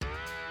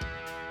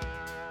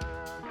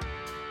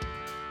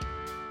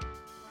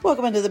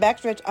Welcome into the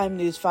Backstretch. I'm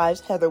News 5's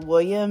Heather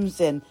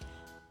Williams, and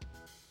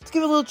let's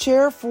give a little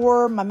cheer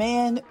for my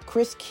man,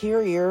 Chris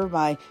Carrier,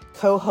 my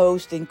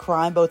co-host in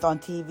crime, both on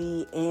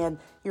TV and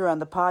here on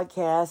the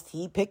podcast.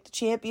 He picked the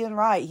champion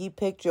right. He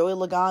picked Joey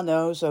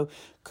Logano, so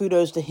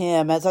kudos to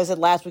him. As I said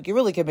last week, you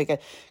really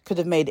could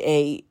have made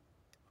a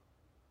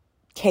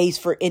case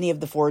for any of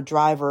the four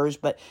drivers,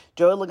 but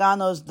Joey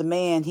Logano's the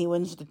man. He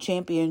wins the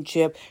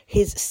championship,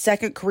 his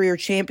second career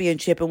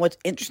championship, and what's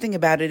interesting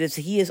about it is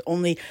he's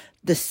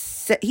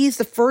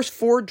the first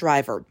Ford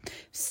driver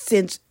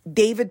since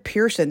David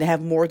Pearson to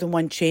have more than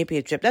one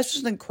championship. That's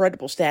just an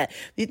incredible stat.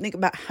 You think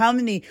about how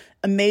many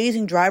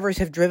amazing drivers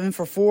have driven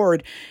for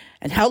Ford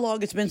and how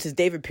long it's been since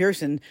David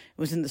Pearson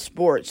was in the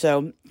sport.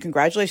 So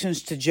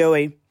congratulations to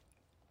Joey.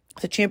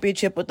 The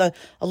championship with a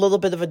little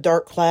bit of a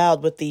dark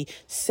cloud with the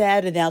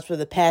sad announcement of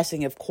the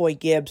passing of Coy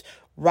Gibbs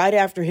right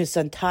after his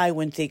son Ty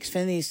wins the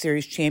Xfinity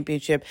Series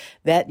championship.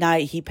 That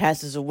night he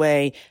passes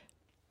away.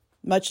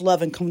 Much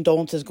love and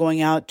condolences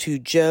going out to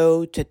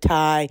Joe, to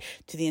Ty,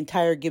 to the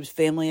entire Gibbs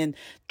family and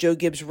Joe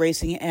Gibbs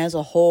Racing as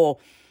a whole.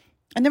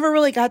 I never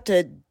really got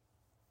to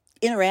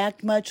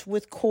interact much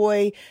with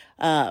Coy.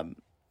 When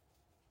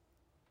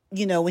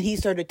he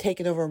started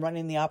taking over and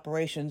running the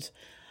operations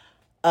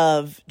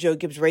of Joe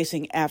Gibbs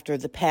Racing after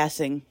the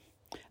passing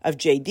of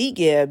J.D.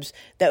 Gibbs.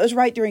 That was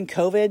right during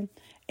COVID,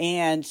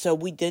 and so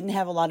we didn't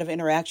have a lot of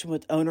interaction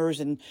with owners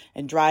and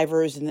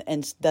drivers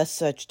and thus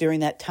such during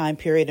that time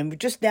period. And we're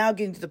just now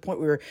getting to the point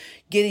where we're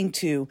getting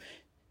to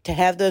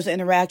have those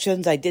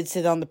interactions. I did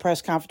sit on the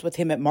press conference with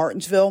him at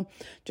Martinsville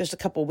just a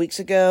couple of weeks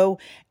ago,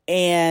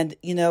 and,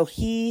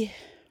 he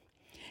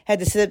had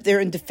to sit up there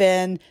and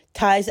defend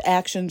Ty's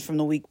actions from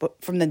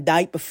the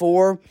night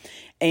before.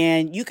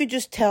 And you could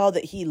just tell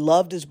that he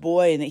loved his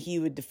boy and that he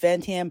would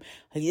defend him.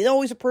 He didn't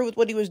always approve with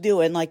what he was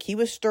doing. Like, he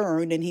was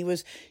stern and he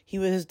was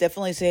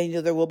definitely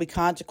saying, there will be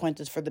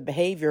consequences for the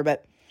behavior,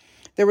 but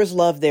there was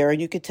love there. And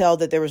you could tell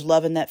that there was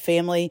love in that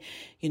family.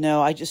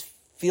 I just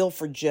feel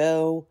for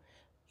Joe.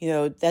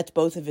 That's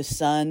both of his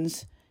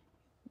sons,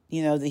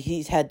 that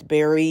he's had to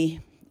bury.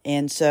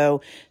 And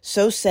so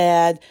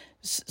sad.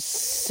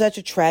 Such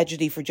a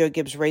tragedy for Joe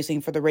Gibbs Racing,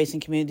 for the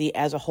racing community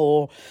as a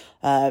whole.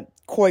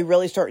 Coy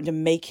really starting to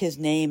make his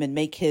name and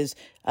make his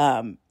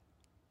way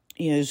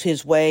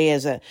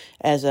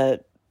as a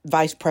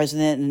vice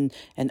president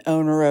and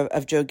owner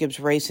of Joe Gibbs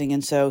Racing,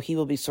 and so he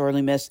will be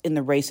sorely missed in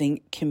the racing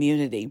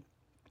community.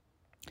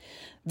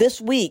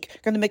 This week,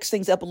 we're going to mix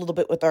things up a little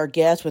bit with our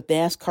guests, with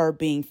NASCAR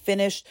being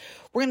finished.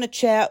 We're going to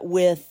chat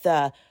with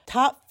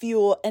Top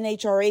Fuel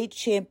NHRA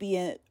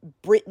champion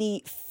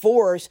Brittany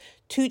Force,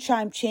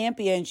 two-time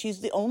champion.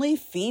 She's the only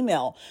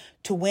female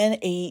to win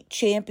a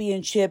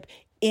championship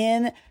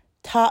in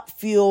Top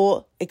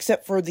Fuel,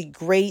 except for the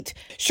great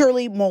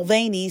Shirley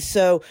Mulvaney.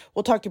 So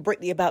we'll talk to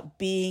Brittany about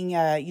being,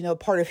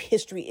 part of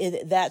history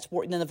in that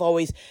sport. And then,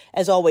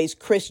 as always,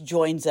 Chris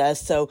joins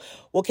us. So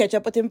we'll catch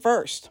up with him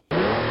first.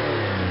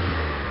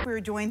 We're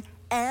joined,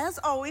 as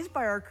always,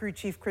 by our crew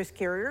chief, Chris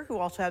Carrier, who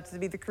also happens to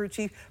be the crew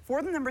chief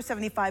for the number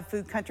 75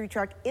 Food Country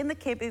Truck in the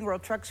Camping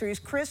World Truck Series.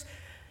 Chris,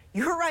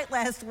 you were right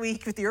last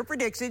week with your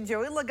prediction.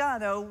 Joey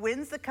Logano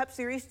wins the Cup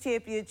Series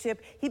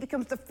championship. He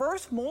becomes the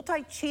first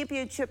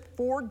multi-championship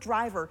Ford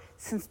driver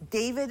since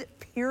David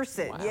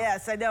Pearson. Wow.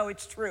 Yes, I know,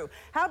 it's true.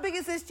 How big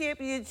is this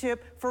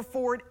championship for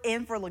Ford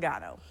and for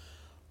Logano?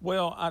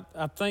 Well,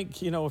 I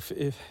think, if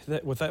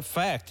with that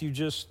fact you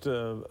just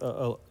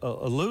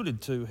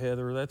alluded to,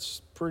 Heather,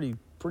 that's pretty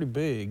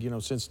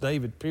big, since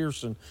David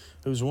Pearson,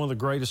 who's one of the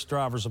greatest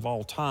drivers of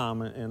all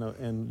time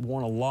and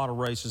won a lot of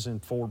races in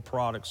Ford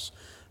products,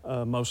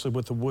 mostly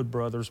with the Wood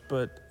brothers.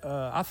 But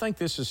I think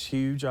this is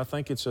huge. I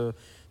think it's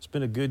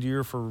been a good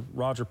year for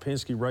Roger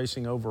Penske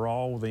Racing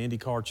overall with the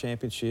IndyCar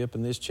Championship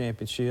and this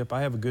championship.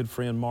 I have a good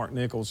friend, Mark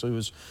Nichols, who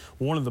is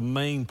one of the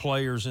main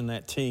players in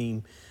that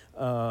team,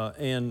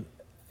 and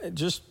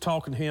just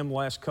talking to him the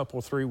last couple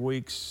of 3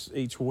 weeks,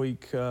 each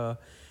week, I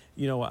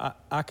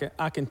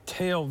can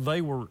tell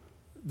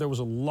there was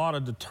a lot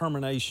of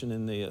determination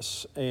in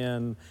this.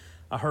 And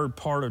I heard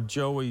part of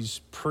Joey's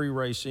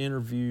pre-race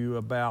interview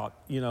about,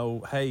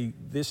 hey,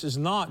 this is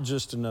not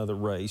just another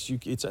race.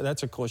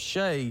 That's a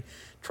cliche,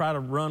 try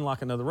to run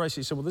like another race.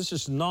 He said, well, this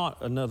is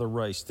not another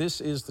race. This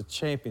is the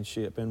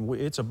championship, and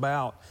it's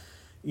about,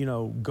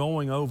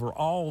 going over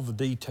all the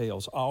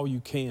details, all you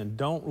can.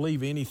 Don't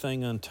leave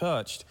anything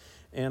untouched.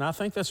 And I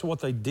think that's what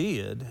they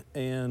did.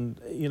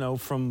 And,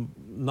 from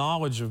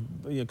knowledge of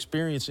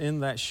experience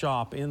in that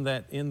shop, in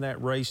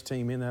that race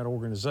team, in that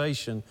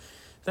organization,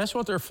 that's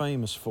what they're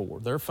famous for.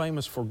 They're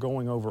famous for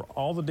going over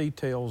all the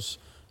details,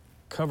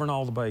 covering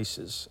all the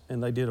bases.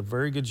 And they did a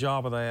very good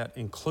job of that,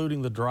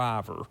 including the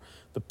driver,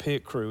 the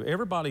pit crew,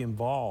 everybody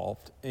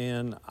involved.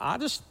 And I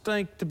just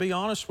think, to be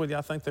honest with you,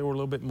 I think they were a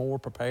little bit more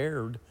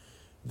prepared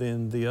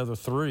than the other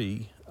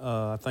three.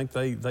 I think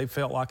they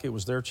felt like it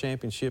was their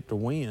championship to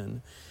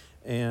win.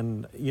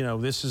 And,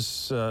 this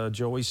is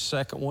Joey's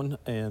second one,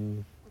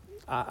 and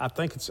I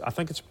think it's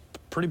a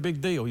pretty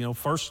big deal.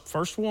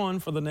 First one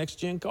for the next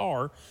gen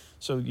car,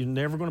 so you're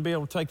never going to be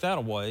able to take that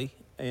away.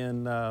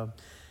 And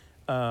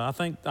I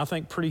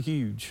think pretty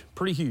huge,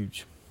 pretty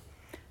huge.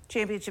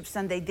 Championship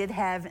Sunday did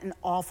have an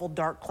awful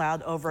dark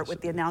cloud over it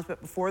with the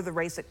announcement before the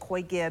race that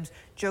Coy Gibbs,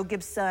 Joe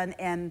Gibbs' son,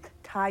 and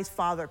Ty's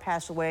father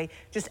passed away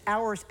just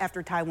hours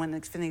after Ty won the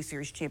Xfinity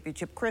Series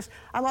championship. Chris,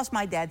 I lost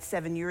my dad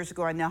 7 years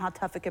ago. I know how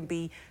tough it can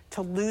be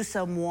to lose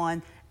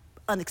someone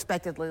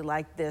unexpectedly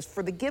like this.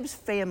 For the Gibbs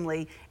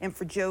family and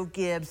for Joe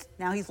Gibbs,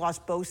 now he's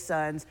lost both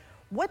sons.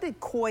 What did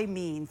Coy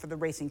mean for the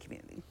racing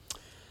community?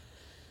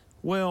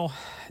 Well,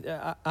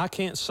 I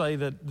can't say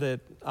that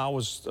I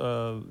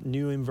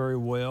knew him very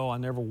well. I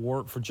never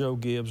worked for Joe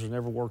Gibbs or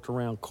never worked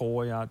around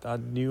Coy. I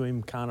knew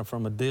him kind of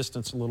from a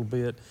distance a little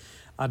bit.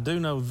 I do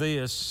know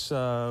this,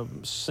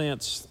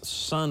 since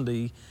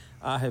Sunday,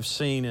 I have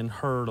seen and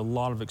heard a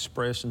lot of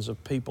expressions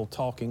of people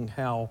talking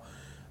how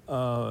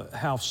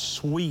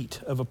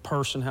sweet of a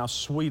person, how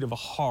sweet of a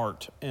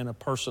heart and a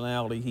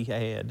personality he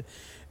had.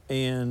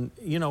 And,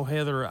 you know,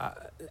 Heather,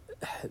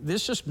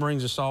 this just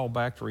brings us all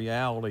back to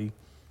reality.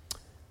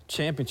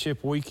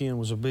 Championship weekend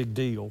was a big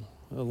deal.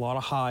 A lot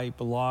of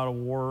hype, a lot of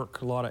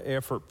work, a lot of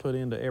effort put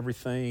into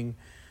everything,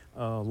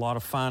 a lot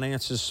of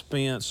finances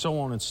spent, so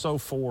on and so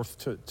forth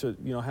to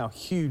you know how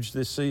huge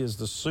this is,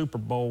 the Super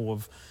Bowl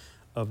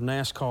of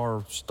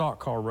NASCAR stock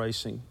car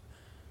racing.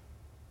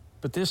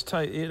 But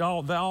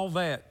all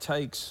that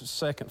takes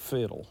second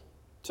fiddle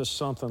to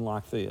something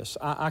like this.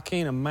 I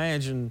can't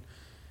imagine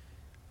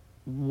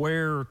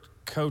where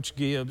Coach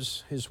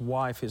Gibbs, his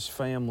wife, his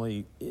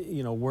family,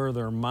 you know, where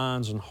their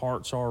minds and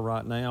hearts are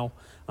right now.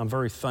 I'm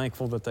very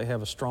thankful that they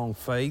have a strong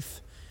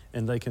faith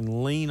and they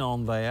can lean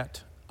on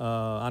that.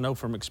 I know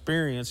from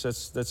experience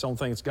that's the only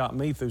thing that's got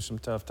me through some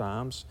tough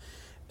times.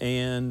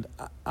 And,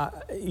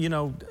 you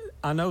know,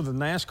 I know the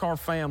NASCAR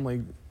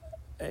family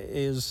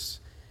is,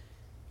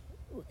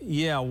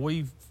 yeah,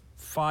 we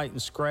fight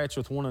and scratch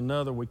with one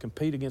another. We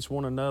compete against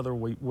one another.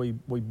 We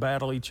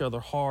battle each other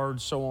hard,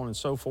 so on and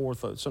so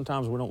forth.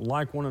 Sometimes we don't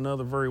like one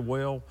another very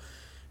well,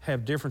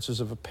 have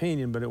differences of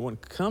opinion. But when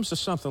it comes to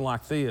something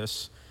like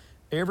this,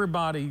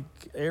 everybody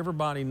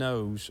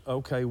knows,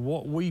 okay,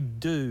 what we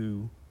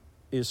do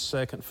is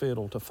second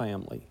fiddle to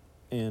family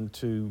and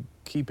to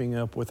keeping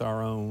up with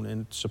our own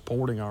and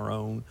supporting our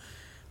own.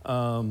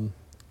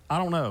 I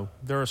don't know.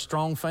 They're a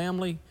strong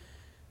family.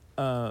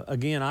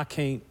 Again, I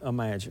can't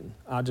imagine.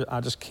 I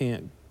just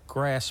can't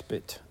grasp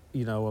it,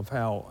 you know, of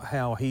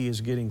how he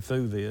is getting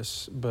through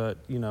this. But,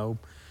 you know,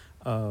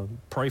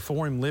 pray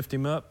for him, lift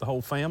him up, the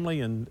whole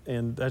family, and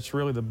that's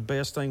really the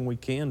best thing we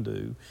can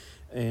do.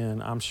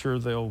 And I'm sure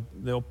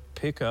they'll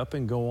pick up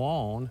and go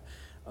on.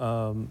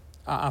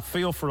 I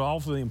feel for all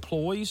of the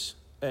employees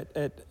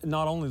at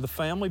not only the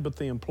family but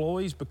the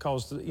employees,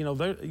 because you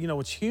know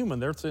it's human.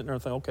 They're sitting there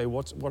thinking, okay,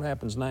 what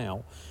happens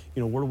now?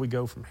 You know, where do we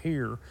go from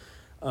here?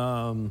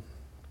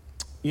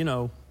 You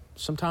know,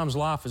 sometimes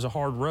life is a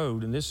hard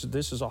road, and this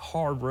is a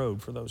hard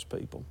road for those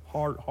people.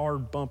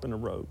 Hard bump in the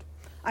road.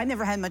 I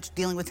never had much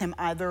dealing with him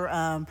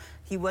either.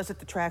 He was at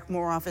the track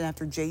more often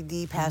after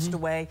JD passed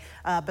away.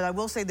 But I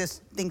will say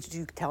this, things that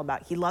you could tell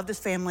about. He loved his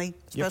family,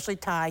 especially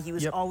Ty. He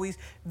was always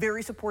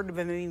very supportive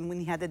of him when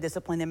he had to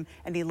discipline him,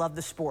 and he loved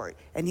the sport.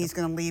 And he's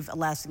going to leave a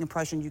lasting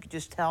impression. You could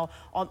just tell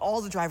on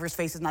all the drivers'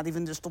 faces, not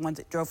even just the ones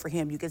that drove for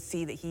him. You could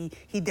see that he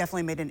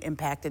definitely made an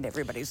impact in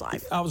everybody's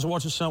life. I was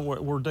watching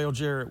somewhere where Dale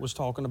Jarrett was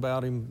talking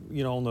about him,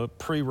 you know, on the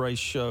pre-race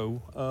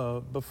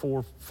show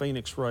before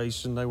Phoenix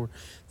race, and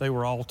they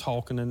were all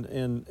talking,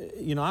 and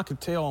you know, I could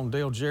tell on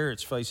Dale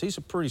Jarrett's face, he's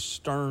a pretty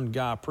stern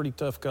guy, pretty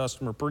tough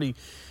customer, pretty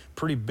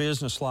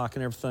businesslike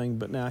and everything.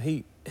 But now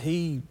he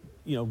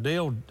you know,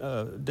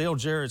 Dale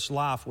Jarrett's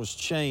life was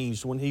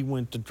changed when he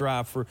went to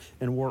drive for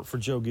and work for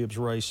Joe Gibbs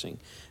Racing.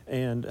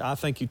 And I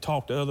think you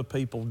talk to other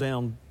people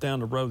down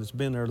the road that's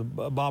been there,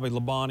 Bobby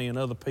Labonte and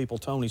other people,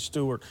 Tony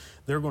Stewart,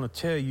 they're going to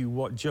tell you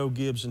what Joe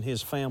Gibbs and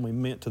his family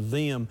meant to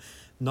them,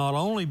 not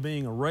only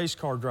being a race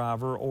car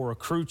driver or a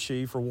crew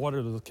chief or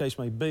whatever the case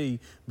may be,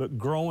 but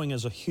growing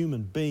as a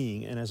human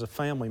being and as a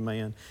family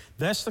man.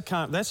 That's the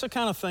kind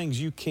of things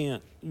you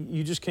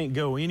just can't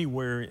go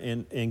anywhere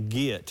and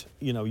get.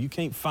 You know, you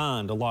can't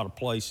find a lot of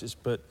places.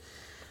 But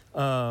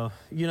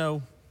you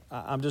know,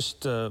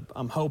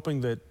 I'm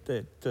hoping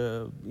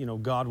that you know,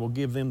 God will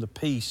give them the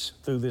peace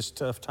through this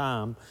tough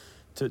time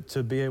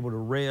to be able to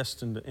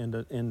rest and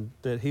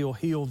that He'll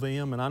heal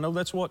them. And I know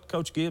that's what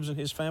Coach Gibbs and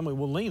his family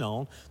will lean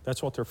on.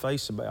 That's what their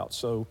faith's about.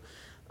 So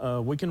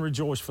we can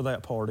rejoice for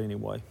that part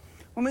anyway.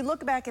 When we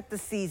look back at the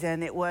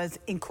season, it was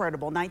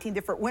incredible. 19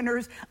 different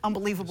winners,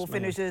 unbelievable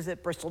finishes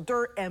at Bristol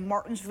Dirt and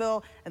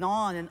Martinsville, and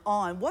on and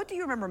on. What do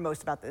you remember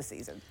most about this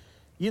season?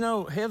 You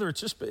know, Heather,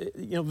 it's just,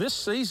 you know, this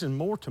season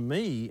more to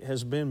me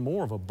has been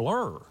more of a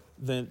blur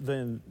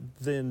than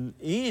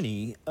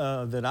any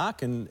that I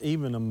can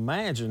even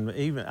imagine.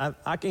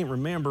 I can't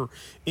remember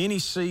any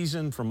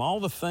season from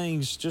all the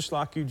things, just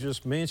like you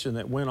just mentioned,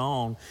 that went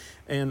on,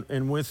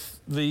 and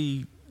with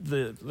the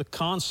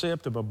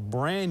concept of a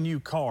brand new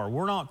car.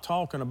 We're not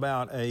talking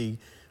about a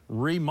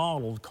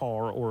remodeled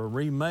car or a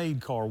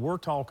remade car. We're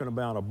talking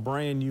about a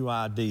brand new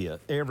idea.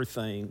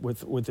 Everything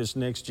with this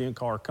next gen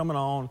car coming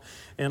on,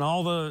 and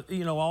all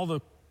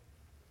the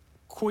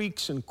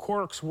tweaks and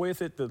quirks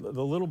with it, the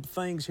little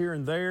things here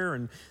and there,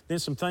 and then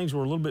some things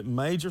were a little bit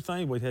major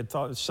things. We had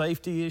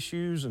safety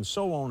issues and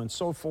so on and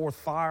so forth,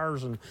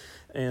 fires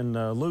and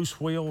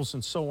loose wheels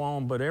and so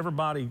on. But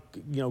everybody,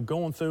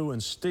 going through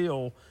and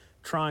still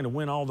trying to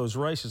win all those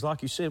races.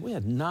 Like you said, we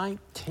had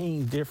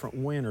 19 different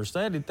winners.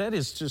 That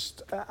is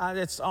just,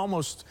 it's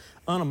almost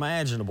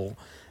unimaginable.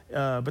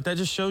 But that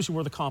just shows you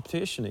where the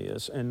competition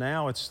is. And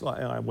now it's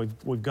like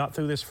we've got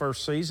through this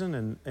first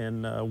season,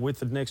 and with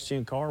the next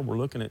gen car, we're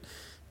looking at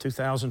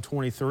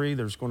 2023.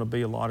 There's going to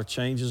be a lot of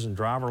changes in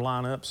driver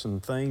lineups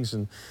and things,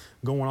 and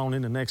going on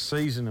in the next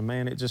season. And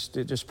man, it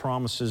just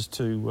promises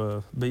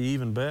to be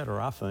even better,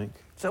 I think.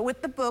 So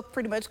with the book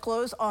pretty much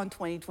closed on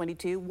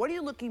 2022, what are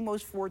you looking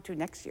most forward to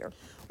next year?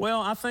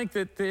 Well, I think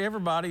that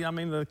everybody, I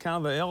mean, the kind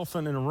of the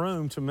elephant in the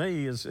room to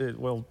me is,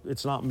 well,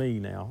 it's not me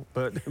now,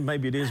 but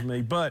maybe it is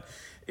me, but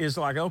it's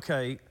like,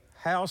 okay,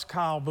 how's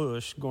Kyle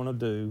Busch going to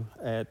do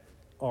at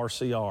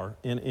RCR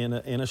in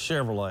a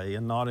Chevrolet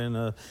and not in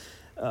a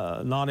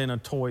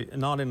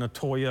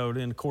Toyota?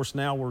 And of course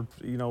now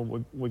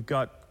we've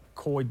got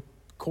Coy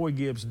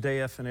Gibbs'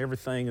 death and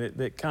everything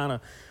that kind of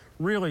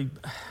really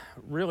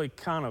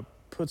kind of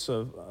puts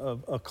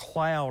a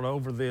cloud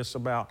over this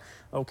about,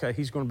 okay,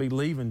 he's going to be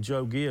leaving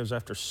Joe Gibbs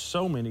after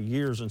so many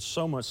years and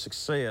so much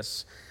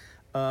success.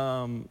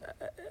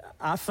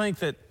 I think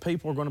that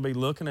people are going to be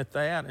looking at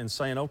that and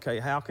saying, okay,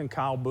 how can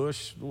Kyle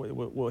Busch,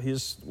 will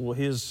his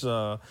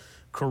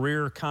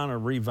career kind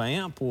of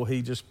revamp? Will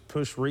he just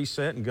push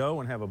reset and go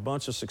and have a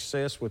bunch of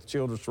success with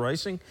Childress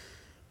Racing,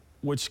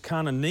 which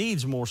kind of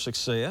needs more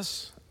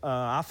success?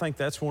 I think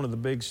that's one of the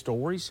big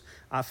stories.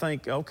 I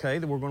think, okay,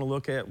 that we're going to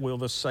look at, will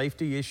the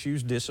safety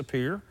issues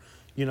disappear?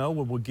 Will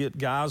we get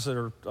guys that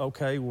are,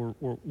 okay,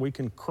 we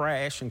can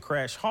crash and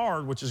crash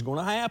hard, which is going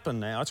to happen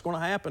now. It's going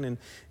to happen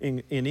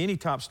in any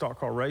top stock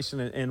car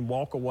racing, and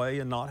walk away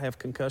and not have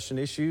concussion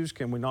issues?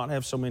 Can we not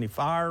have so many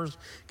fires?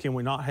 Can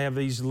we not have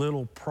these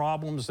little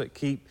problems that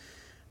keep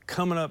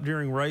coming up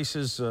during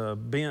races,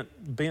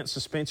 bent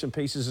suspension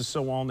pieces and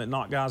so on that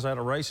knock guys out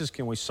of races?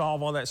 Can we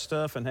solve all that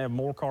stuff and have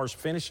more cars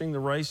finishing the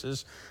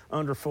races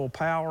under full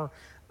power?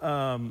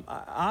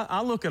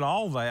 I look at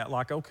all that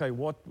like, okay,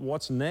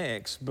 what's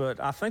next? But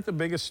I think the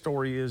biggest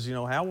story is,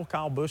 how will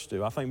Kyle Busch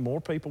do? I think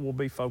more people will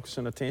be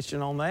focusing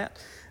attention on that.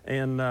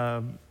 And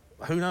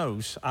who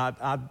knows?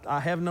 I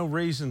have no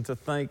reason to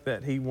think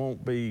that he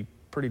won't be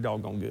pretty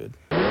doggone good.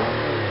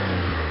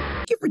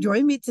 Thank you for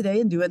joining me today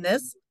and doing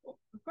this.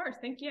 Of course,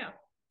 thank you.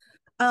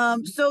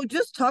 So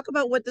just talk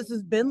about what this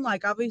has been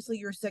like. Obviously,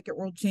 your second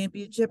world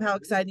championship. How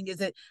exciting is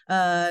it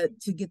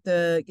to get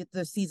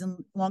the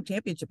season-long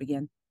championship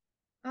again?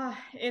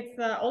 It's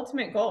the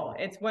ultimate goal.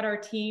 It's what our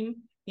team,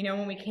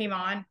 when we came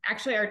on,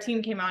 actually our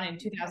team came on in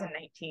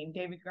 2019,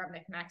 David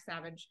Grubnick, Max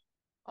Savage,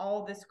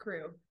 all this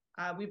crew.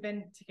 We've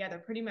been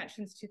together pretty much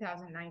since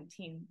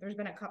 2019. There's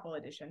been a couple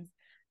additions,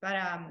 but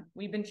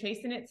we've been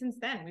chasing it since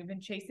then. We've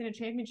been chasing a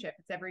championship.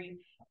 It's every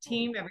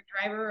team, every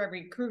driver,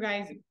 every crew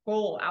guy's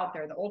goal out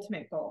there. The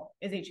ultimate goal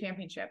is a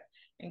championship.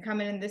 And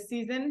coming in this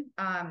season,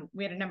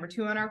 we had a number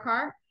 2 on our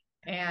car,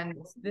 and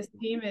this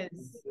team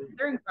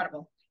they're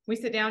incredible. We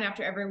sit down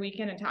after every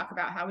weekend and talk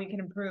about how we can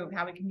improve,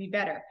 how we can be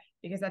better,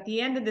 because at the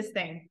end of this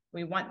thing,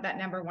 we want that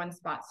number 1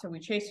 spot. So we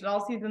chased it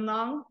all season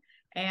long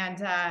and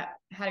had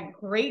a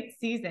great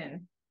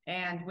season,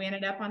 and we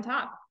ended up on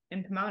top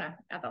in Pomona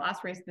at the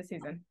last race of the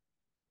season.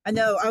 I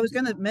know. I was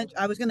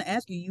gonna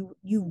ask you.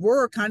 You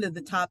were kind of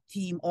the top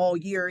team all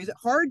year. Is it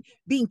hard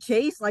being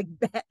chased like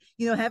that?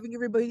 Having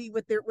everybody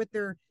with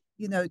their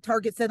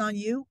target set on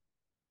you.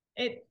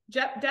 It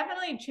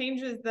definitely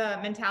changes the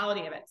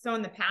mentality of it. So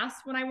in the past,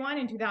 when I won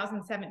in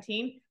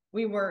 2017,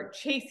 we were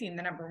chasing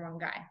the number 1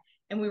 guy,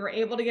 and we were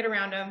able to get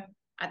around him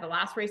at the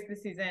last race of the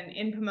season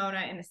in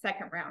Pomona in the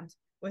second round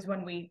was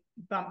when we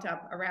bumped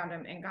up around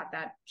him and got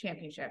that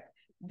championship.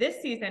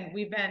 This season,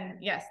 we've been,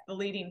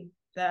 leading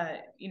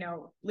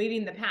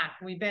the pack.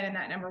 We've been in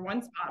that number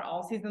 1 spot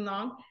all season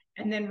long.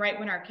 And then right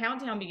when our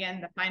countdown began,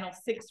 the final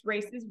 6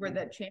 races where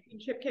the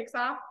championship kicks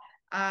off,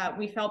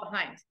 we fell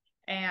behind.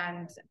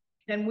 And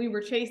then we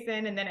were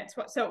chasing, and then it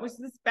was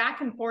this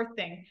back and forth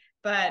thing.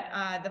 But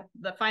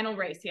the final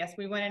race, yes,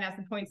 we went in as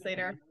the points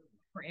leader.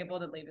 We're able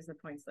to leave as the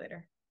points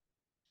leader.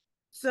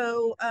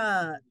 So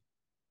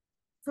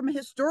from a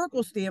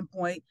historical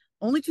standpoint,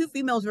 only 2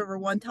 females have ever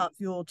won Top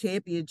Fuel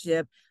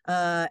championship.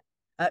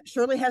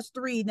 Shirley has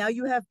 3. Now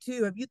you have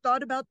 2. Have you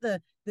thought about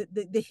the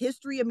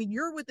history? I mean,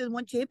 you're within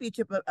 1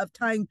 championship of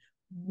tying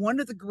one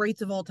of the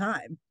greats of all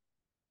time.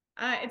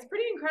 It's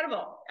pretty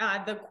incredible.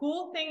 The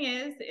cool thing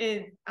is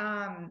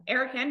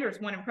Eric Enders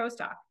won in Pro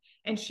Stock,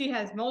 and she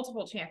has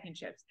multiple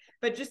championships.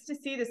 But just to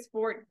see the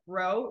sport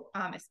grow,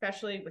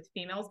 especially with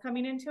females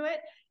coming into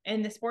it,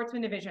 in the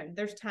sportsman division,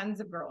 there's tons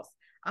of girls.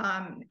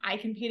 I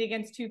compete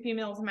against 2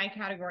 females in my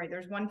category.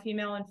 There's 1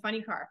 female in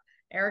funny car.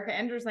 Erica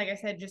Enders, like I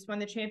said, just won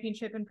the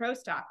championship in Pro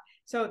Stock.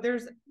 So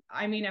there's,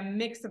 a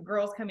mix of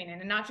girls coming in,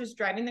 and not just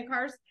driving the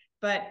cars,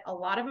 but a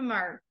lot of them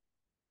are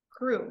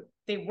crew.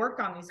 They work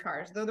on these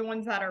cars. They're the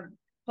ones that are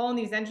pulling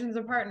these engines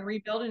apart and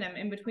rebuilding them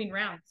in between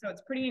rounds. So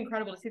it's pretty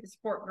incredible to see the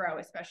sport grow,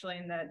 especially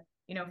in the,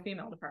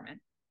 female department.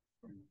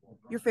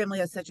 Your family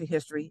has such a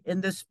history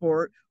in this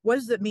sport. What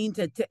does it mean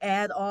to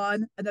add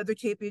on another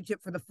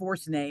championship for the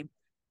Force name?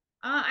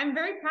 I'm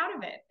very proud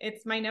of it.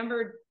 It's my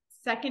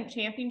second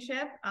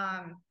championship.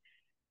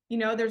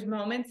 There's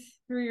moments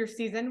through your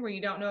season where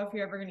you don't know if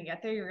you're ever going to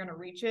get there, you're going to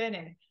reach it,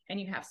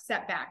 and you have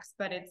setbacks,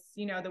 but it's,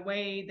 the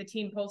way the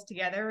team pulls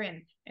together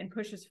and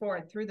pushes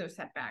forward through those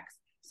setbacks.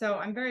 So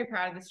I'm very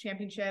proud of this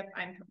championship.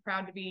 I'm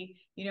proud to be,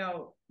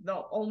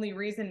 the only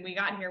reason we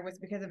got here was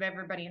because of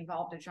everybody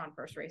involved at John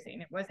First Racing.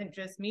 It wasn't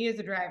just me as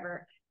a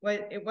driver.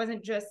 It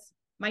wasn't just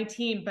my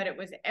team, but it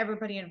was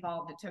everybody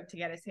involved it took to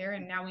get us here.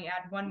 And now we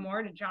add one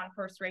more to John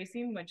First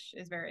Racing, which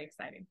is very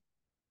exciting.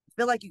 I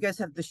feel like you guys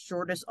have the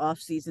shortest off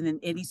season in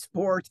any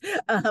sport.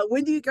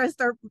 When do you guys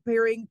start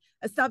preparing,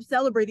 stop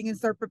celebrating and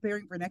start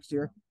preparing for next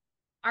year?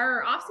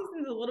 Our off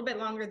season is a little bit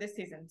longer this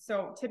season.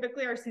 So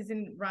typically our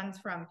season runs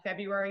from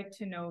February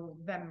till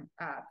November.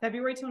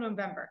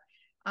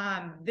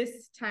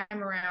 This time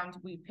around,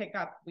 we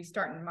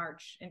start in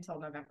March until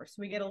November.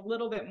 So we get a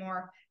little bit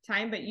more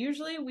time, but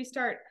usually we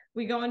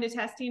go into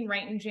testing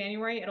right in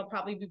January. It'll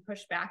probably be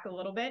pushed back a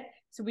little bit.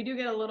 So we do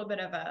get a little bit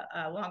of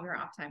a longer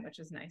off time, which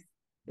is nice.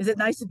 Is it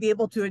nice to be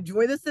able to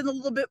enjoy this in a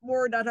little bit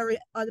more, not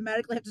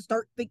automatically have to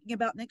start thinking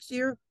about next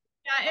year?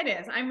 Yeah, it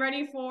is. I'm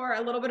ready for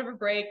a little bit of a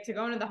break to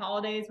go into the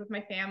holidays with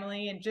my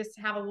family and just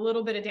have a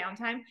little bit of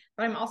downtime.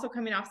 But I'm also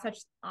coming off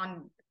such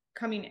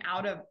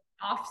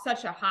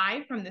a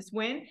high from this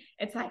win.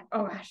 It's like,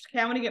 oh gosh,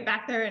 okay, I want to get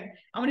back there and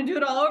I want to do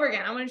it all over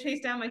again. I want to chase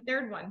down my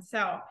third one.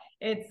 So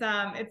it's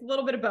a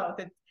little bit of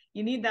both.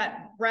 You need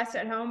that rest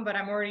at home, but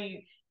I'm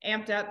already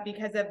amped up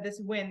because of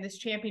this win, this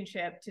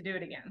championship, to do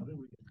it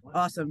again.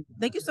 Awesome.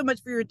 Thank you so much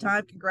for your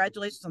time.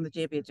 Congratulations on the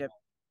championship.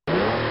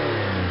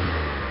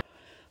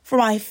 For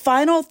my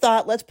final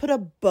thought, let's put a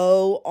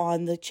bow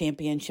on the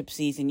championship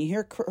season.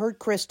 You heard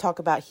Chris talk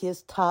about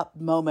his top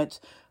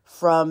moments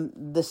from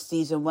the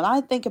season. When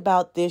I think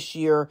about this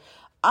year,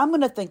 I'm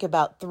going to think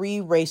about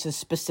 3 races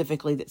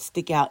specifically that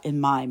stick out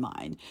in my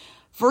mind.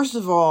 First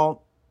of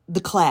all,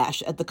 the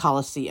clash at the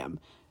Coliseum.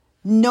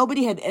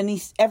 Nobody had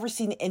ever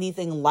seen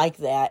anything like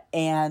that,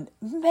 and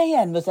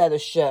man, was that a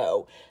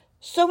show.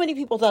 So many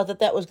people thought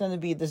that was going to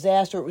be a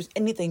disaster. It was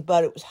anything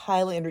but. It was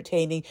highly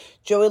entertaining.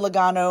 Joey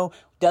Logano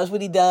does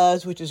what he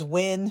does, which is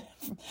win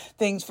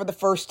things for the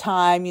first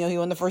time. He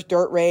won the first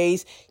dirt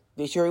race.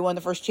 This year he won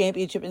the first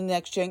championship in the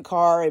next gen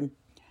car, and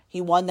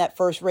he won that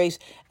first race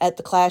at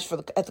the clash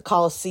at the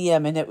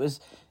Coliseum, and it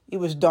was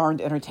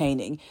darned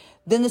entertaining.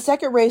 Then the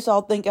second race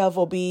I'll think of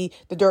will be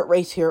the dirt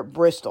race here at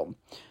Bristol.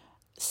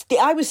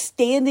 I was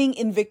standing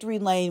in Victory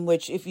Lane,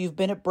 which if you've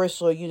been at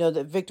Bristol, you know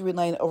that Victory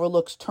Lane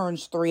overlooks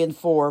turns 3 and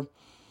 4,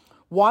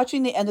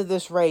 watching the end of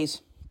this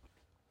race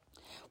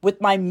with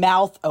my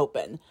mouth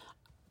open.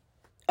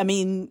 I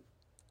mean,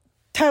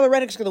 Tyler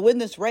Reddick's going to win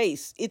this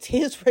race. It's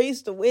his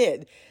race to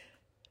win.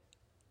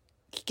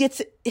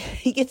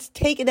 He gets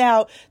taken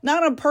out,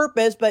 not on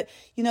purpose, but,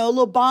 a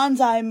little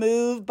bonsai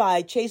move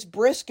by Chase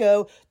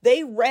Briscoe.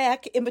 They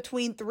wreck in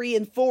between 3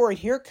 and 4, and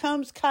here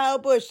comes Kyle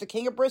Busch, the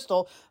king of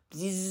Bristol,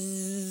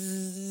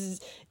 into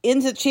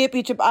the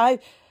championship. I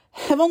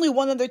have only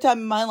one other time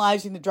in my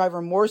life seen the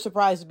driver more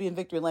surprised to be in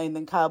Victory Lane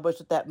than Kyle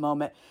Busch at that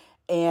moment.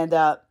 And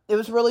it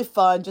was really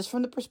fun, just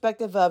from the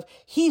perspective of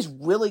he's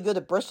really good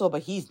at Bristol,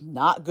 but he's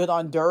not good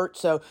on dirt.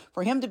 So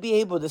for him to be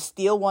able to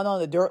steal one on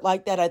the dirt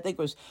like that, I think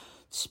was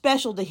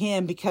special to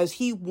him, because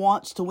he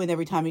wants to win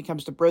every time he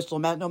comes to Bristol,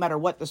 no matter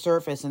what the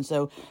surface. And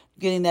so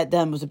getting that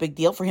done was a big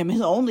deal for him.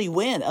 His only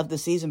win of the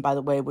season, by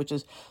the way, which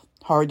is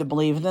hard to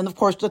believe. And then, of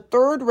course, the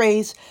third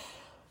race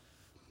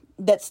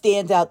that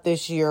stands out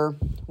this year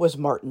was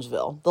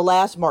Martinsville. The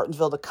last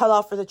Martinsville, the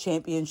cutoff for the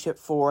championship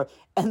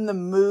and the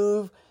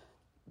move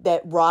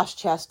that Ross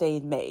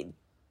Chastain made.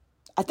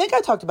 I think I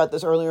talked about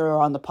this earlier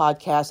on the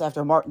podcast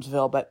after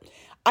Martinsville, but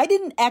I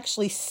didn't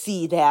actually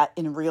see that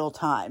in real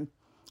time.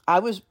 I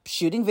was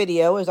shooting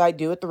video, as I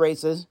do at the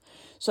races.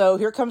 So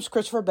here comes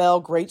Christopher Bell.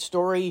 Great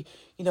story.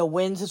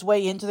 Wins his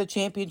way into the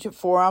championship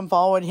 4. I'm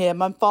following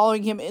him. I'm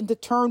following him into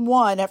turn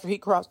 1 after he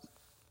crossed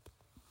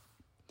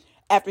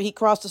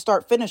the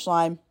start-finish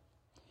line.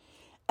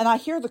 And I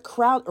hear the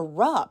crowd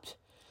erupt.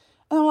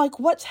 And I'm like,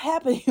 what's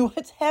happening?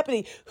 What's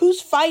happening?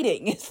 Who's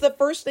fighting? It's the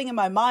first thing in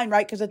my mind,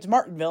 right? Because it's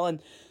Martinsville,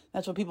 and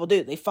that's what people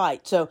do. They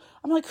fight. So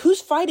I'm like,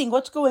 who's fighting?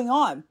 What's going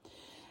on?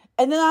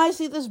 And then I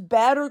see this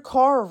battered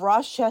car of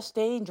Ross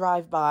Chastain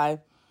drive by,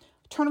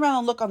 turn around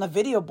and look on the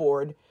video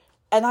board,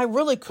 and I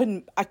really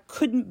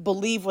couldn't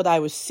believe what I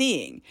was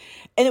seeing.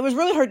 And it was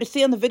really hard to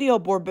see on the video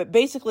board, but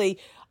basically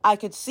I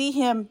could see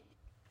him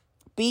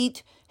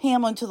beat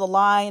Hamlin to the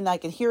line. I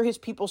could hear his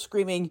people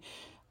screaming,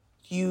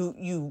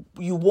 you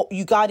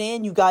got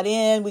in, we got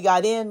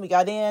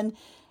in.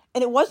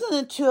 And it wasn't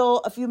until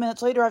a few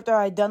minutes later, after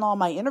I'd done all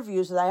my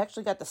interviews, that I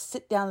actually got to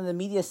sit down in the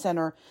media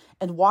center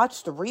and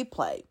watch the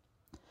replay.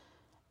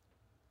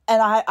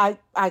 And I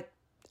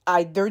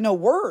there are no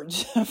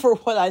words for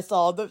what I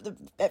saw.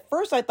 At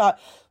first I thought,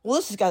 well,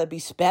 this has got to be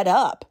sped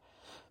up.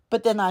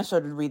 But then I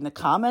started reading the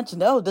comments.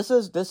 No, this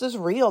is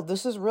real.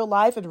 This is real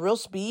life and real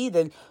speed,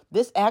 and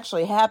this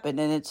actually happened.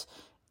 And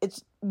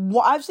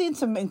I've seen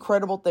some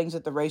incredible things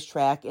at the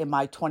racetrack in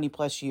my 20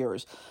 plus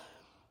years.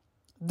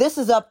 This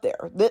is up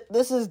there.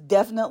 This is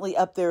definitely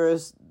up there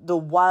as the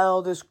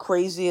wildest,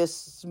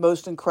 craziest,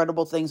 most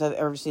incredible things I've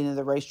ever seen at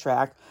the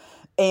racetrack.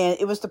 And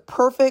it was the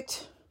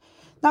perfect,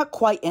 not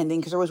quite ending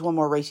because there was one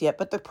more race yet,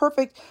 but the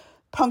perfect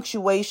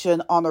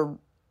punctuation on a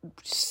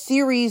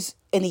series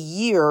in a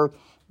year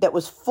that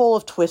was full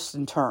of twists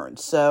and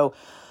turns. So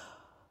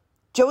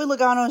Joey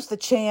Logano is the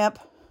champ.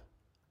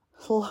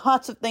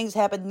 Lots of things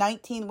happened.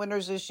 19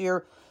 winners this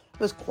year. It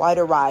was quite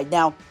a ride.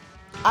 Now,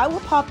 I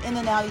will pop in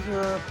and out of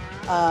here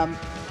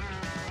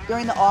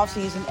during the off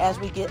season as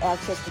we get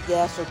access to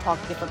guests or talk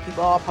to different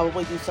people. I'll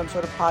probably do some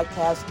sort of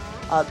podcast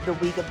the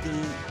week of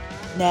the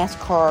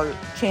NASCAR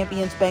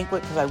Champions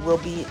Banquet because I will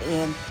be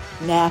in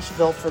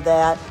Nashville for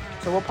that.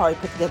 So we'll probably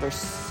put together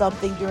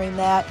something during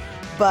that.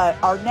 But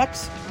our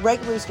next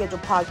regularly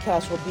scheduled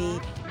podcast will be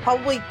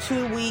probably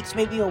 2 weeks,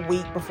 maybe a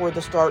week before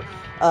the start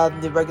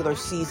of the regular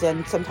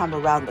season, sometime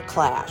around the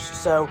Clash.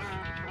 So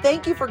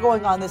thank you for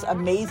going on this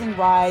amazing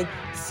ride,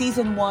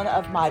 season 1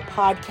 of my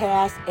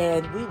podcast,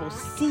 and we will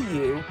see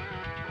you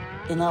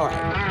in LA.